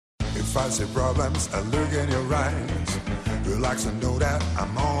fussy problems, a look in your eyes. You like to know that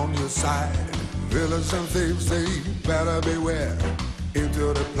I'm on your side. Villains and thieves, they better beware.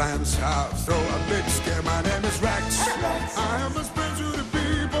 Into the plans, I'll throw a big scare. My name is Rex. I am a friend to the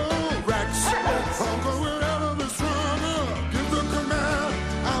people. Rex. I'm going out of this runner. Give the command.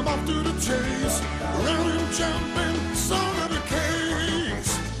 I'm off to the chase. Running, jumping, son of the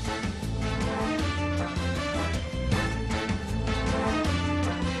case.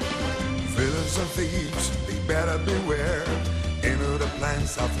 Villains and thieves, they better beware. Into the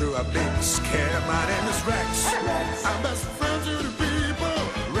plans, I'll throw a big scare. My name is Rex. I'm best friend to the people.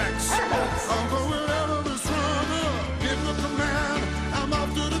 Rex. I'm going out of this runner. Give the command. I'm off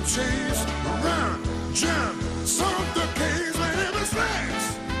to the chase. Run, jump, solve the case. My name is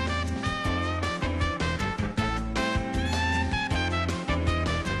Rex.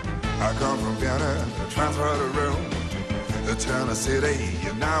 I come from Vienna, transfer the room. The Tennessee,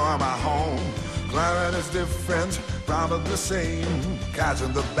 and now I'm at home. Climate is different, probably the same.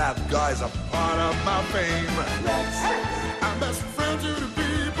 Catching the bad guys are part of my fame. Rex. I'm best friend to the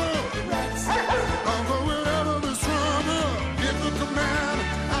people. Rex. I'm going out of this runner. Give the command.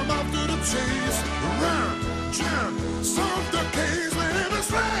 I'm off to the chase. Run, jump, solve the case. My name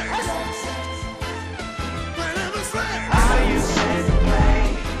is Rex. My name is Rex. Are you set to play?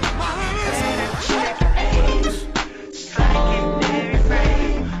 My name is Rex. Check age. Striking their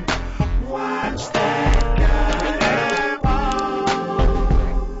frame. Watch that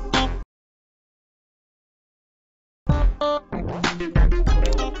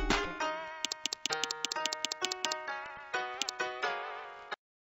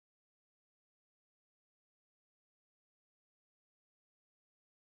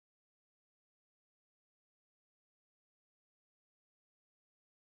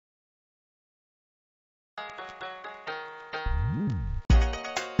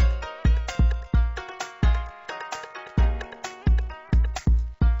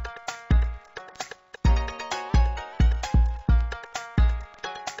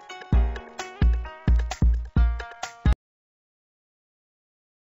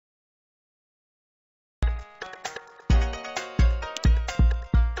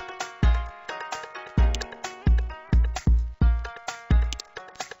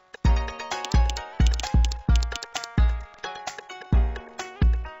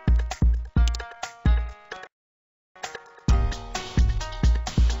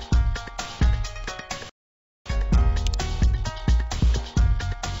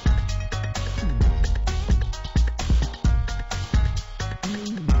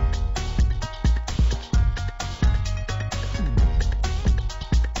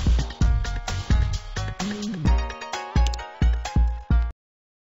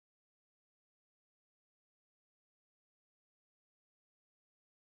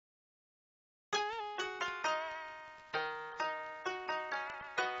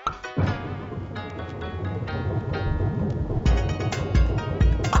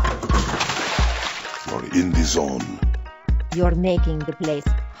in the zone. You're making the place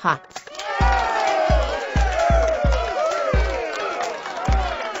hot.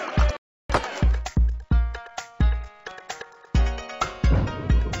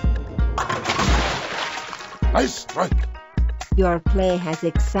 Nice strike. Your play has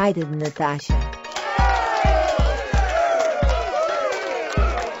excited Natasha.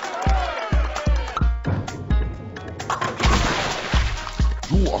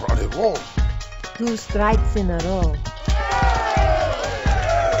 You are on a roll. 2 strikes in a row.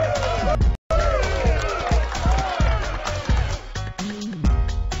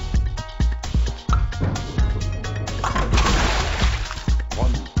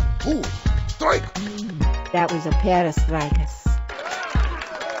 One, two, strike. That was a pair of strikers.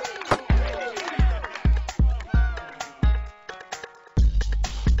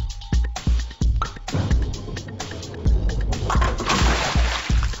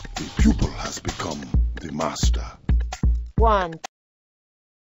 The pupil has become the master. 1,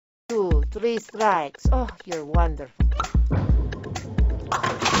 2, 3 strikes. Oh, you're wonderful.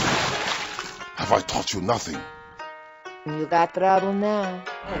 Have I taught you nothing? You got trouble now.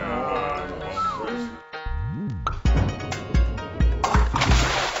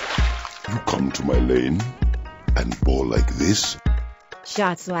 You come to my lane and bowl like this?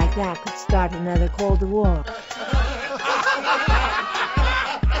 Shots like that could start another Cold War.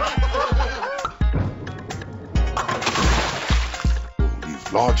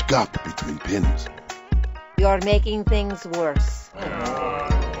 Leave large gap between pins. You're making things worse.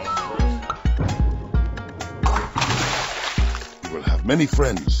 You will have many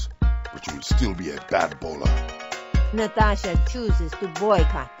friends, but you will still be a bad bowler. Natasha chooses to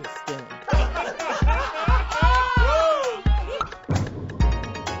boycott this game.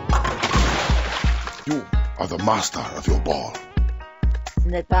 You are the master of your ball.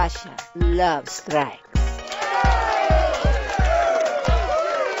 Natasha loves strikes.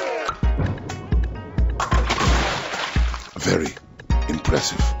 Very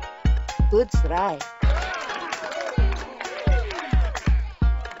impressive. Good strike.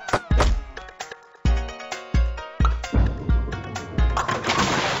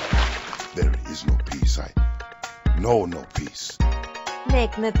 There is no peace. I know no peace.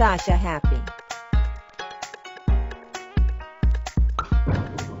 Make Natasha happy.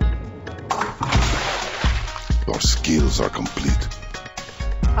 Your skills are complete.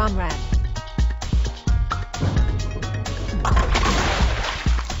 Comrade,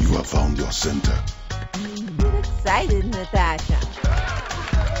 You have found your center. get excited, Natasha.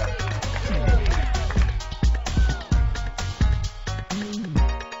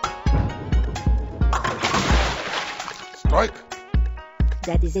 Strike.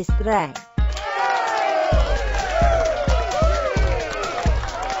 That is a strike.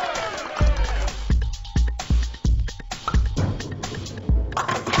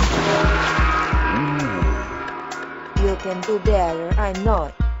 You can do better, I know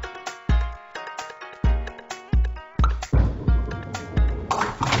it.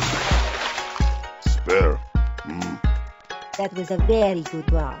 Spare. That was a very good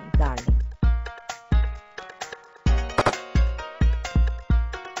ball, darling.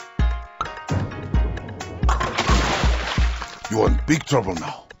 You are in big trouble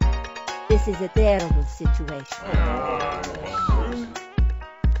now. This is a terrible situation.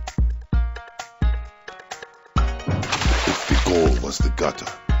 If the goal was the gutter,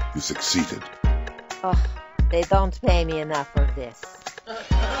 you succeeded. Oh, they don't pay me enough for this.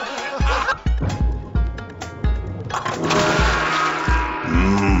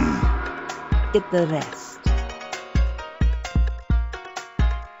 Get the rest.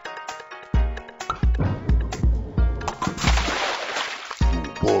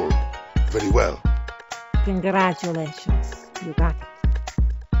 You ball very well. Congratulations, you got it.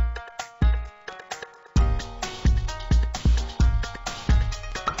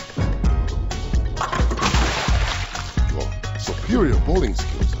 Your superior bowling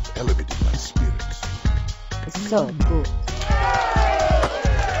skills have elevated my spirits. It's so good.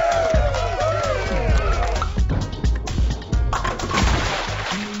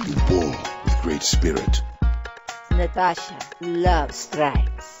 You bowl with great spirit. Natasha loves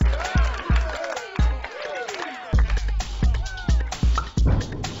strikes.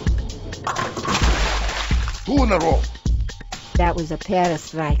 Two in a row. That was a pair of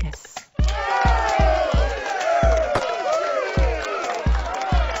strikers.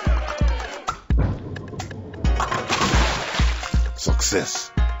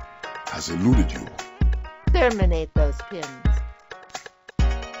 Success has eluded you. Terminate those pins.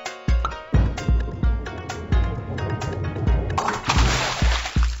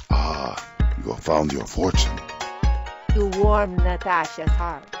 You have found your fortune. You warm Natasha's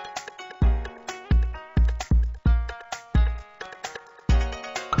heart.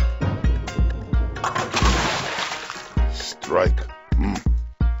 Strike.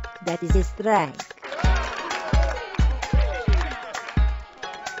 That is a strike.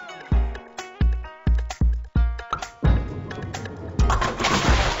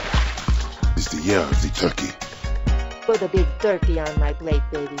 It's the year of the turkey. Put a big turkey on my plate,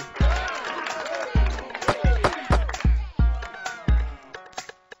 baby.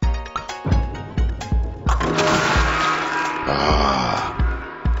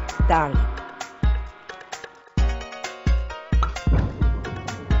 Darling.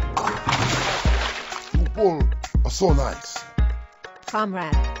 You bowl are so nice.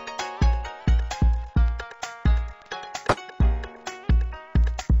 Comrade.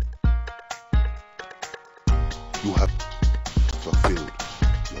 You have fulfilled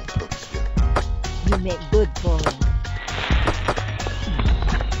your purpose here. You make good bowling.